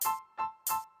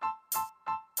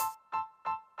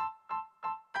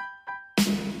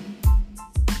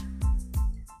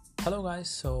Hello guys,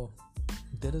 so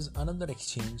there is another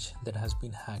exchange that has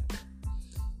been hacked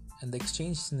and the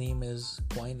exchange's name is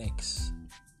Coinex.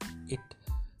 It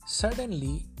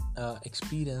suddenly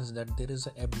experienced that there is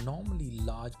abnormally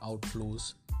large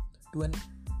outflows to an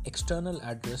external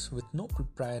address with no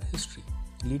prior history,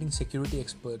 leading security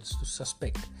experts to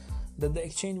suspect that the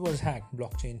exchange was hacked.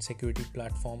 Blockchain security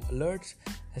platform Alerts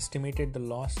estimated the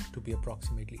loss to be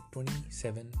approximately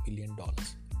 $27 million.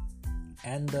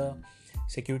 And the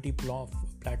security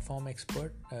platform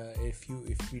expert, if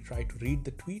we try to read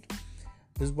the tweet,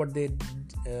 this is what they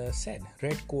said.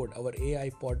 Red code, our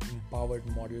AI powered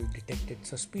model detected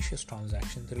suspicious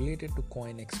transactions related to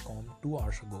Coinex.com 2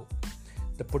 hours ago.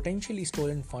 The potentially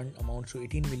stolen fund amounts to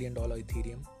 $18 million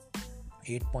Ethereum,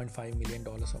 $8.5 million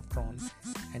of Tron,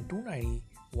 and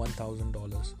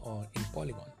 $291,000 in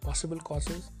Polygon. Possible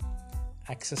causes: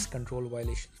 access control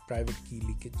violations, private key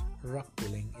leakage, rug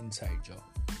pulling, inside job.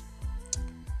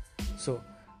 So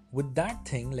with that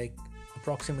thing, like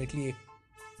approximately a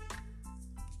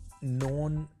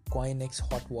known Coinex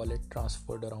hot wallet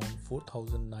transferred around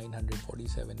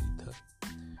 4,947 Ether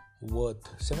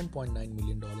worth $7.9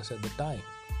 million at the time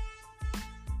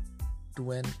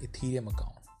to an Ethereum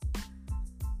account.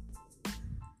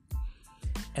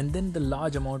 And then the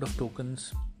large amount of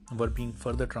tokens were being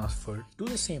further transferred to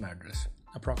the same address.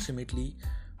 Approximately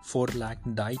 4 lakh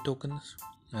DAI tokens.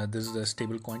 This is the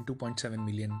stablecoin, 2.7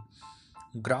 million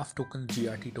Graph token,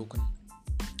 GRT token,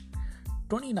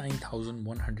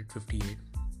 29,158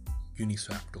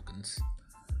 Uniswap tokens.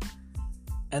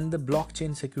 And the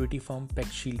blockchain security firm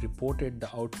PeckShield reported the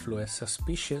outflow as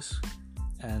suspicious,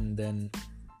 and then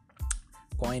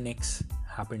Coinex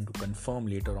happened to confirm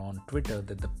later on Twitter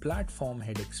that the platform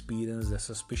had experienced the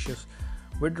suspicious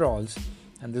withdrawals,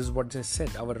 and this is what they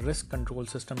said. Our risk control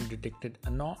system detected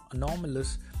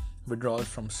anomalous withdrawals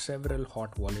from several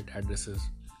hot wallet addresses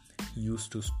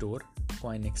used to store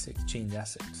Coinex exchange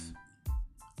assets.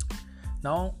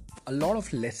 Now, a lot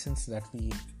of lessons that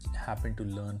we happen to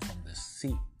learn from this.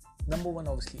 See, number one,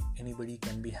 obviously anybody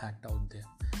can be hacked out there.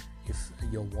 If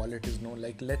your wallet is known,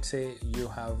 like let's say you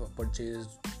have purchased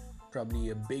probably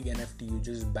a big NFT, you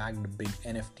just bagged a big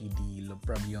NFT deal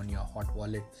probably on your hot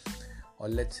wallet, or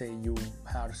let's say you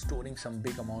are storing some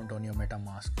big amount on your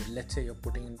MetaMask, let's say you're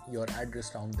putting your address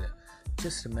down there.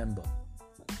 Just remember,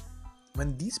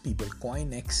 when these people,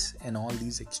 Coinex and all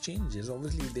these exchanges,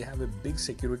 obviously they have a big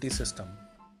security system.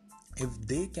 If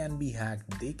they can be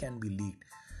hacked, they can be leaked.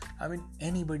 I mean,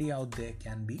 anybody out there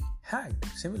can be hacked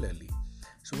similarly.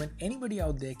 So when anybody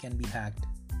out there can be hacked,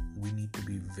 we need to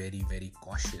be very, very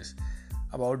cautious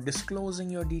about disclosing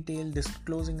your detail,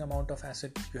 disclosing amount of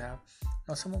assets you have.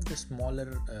 Now, some of the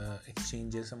smaller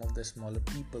exchanges, some of the smaller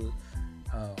people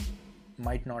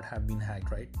might not have been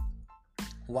hacked, right?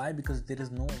 Why? Because there is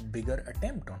no bigger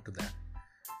attempt onto that.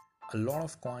 A lot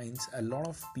of coins, a lot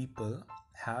of people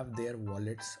have their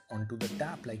wallets onto the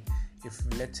tap. Like if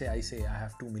let's say I say I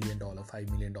have $2 million, $5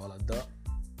 million, the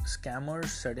scammers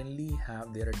suddenly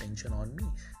have their attention on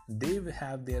me. They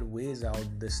have their ways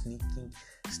out, the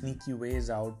sneaky ways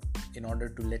out in order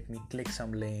to let me click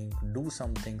some link, do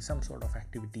something, some sort of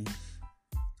activity,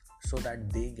 so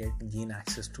that they gain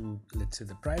access to, let's say,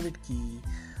 the private key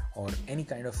or any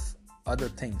kind of other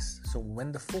things. So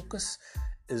when the focus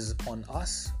is on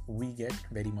us, we get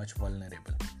very much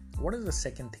vulnerable. What is the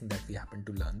second thing that we happen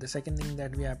to learn? The second thing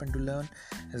that we happen to learn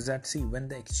is that, see, when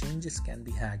the exchanges can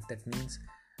be hacked, that means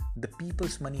the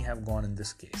people's money have gone in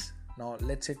this case. Now,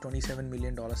 let's say $27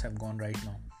 million have gone right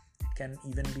now. It can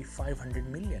even be $500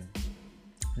 million.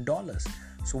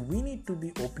 So we need to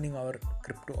be opening our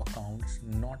crypto accounts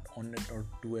not on it or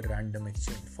to a random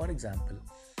exchange. For example,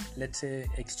 let's say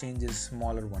exchange is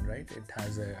smaller one, right? It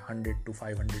has a 100 to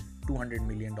 500, $200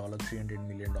 million, $300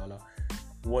 million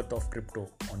worth of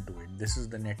crypto onto it. This is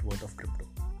the net worth of crypto.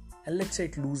 And let's say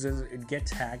it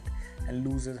gets hacked and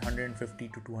loses $150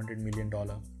 to $200 million,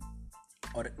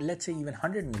 or let's say even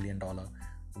 $100 million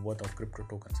worth of crypto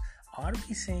tokens. Are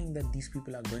we saying that these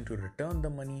people are going to return the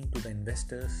money to the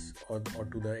investors or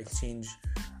to the exchange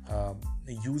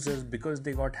users because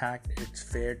they got hacked? It's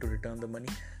fair to return the money.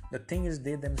 The thing is,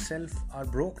 they themselves are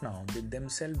broke now. They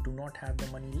themselves do not have the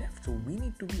money left. So we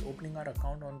need to be opening our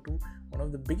account onto one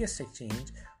of the biggest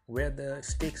exchange where the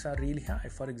stakes are really high.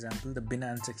 For example, the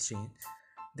Binance exchange,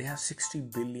 they have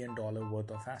 $60 billion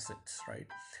worth of assets, right?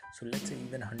 So let's say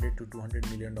even $100 to $200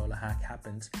 million hack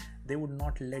happens, they would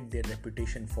not let their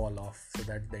reputation fall off so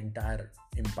that the entire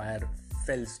empire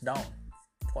falls down.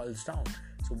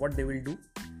 So what they will do,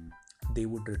 they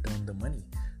would return the money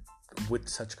with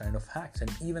such kind of hacks. And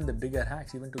even the bigger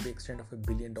hacks, even to the extent of $1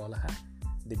 billion hack,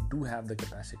 they do have the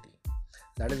capacity.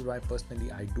 That is why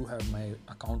personally I do have my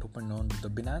account opened on the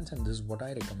Binance, and this is what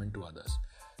I recommend to others.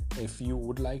 If you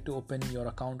would like to open your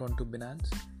account onto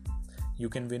Binance, you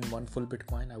can win one full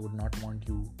Bitcoin. I would not want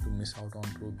you to miss out on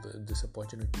this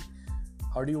opportunity.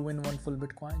 How do you win one full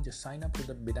Bitcoin? Just sign up to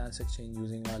the Binance exchange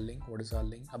using our link. What is our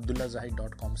link?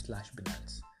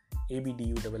 abdullahzahid.com/Binance.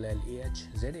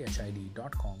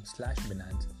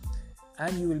 abdullahzahid.com/Binance.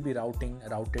 And you will be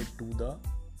routed to the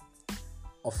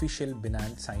official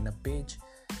Binance sign up page.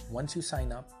 Once you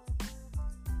sign up,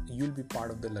 you'll be part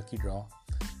of the lucky draw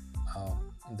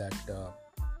that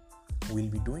we'll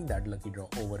be doing that lucky draw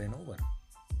over and over,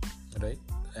 right?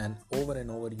 And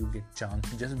over you get chance.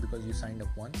 Just because you signed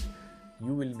up once,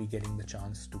 you will be getting the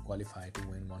chance to qualify to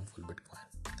win one full Bitcoin.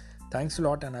 Thanks a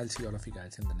lot, and I'll see all of you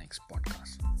guys in the next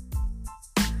podcast.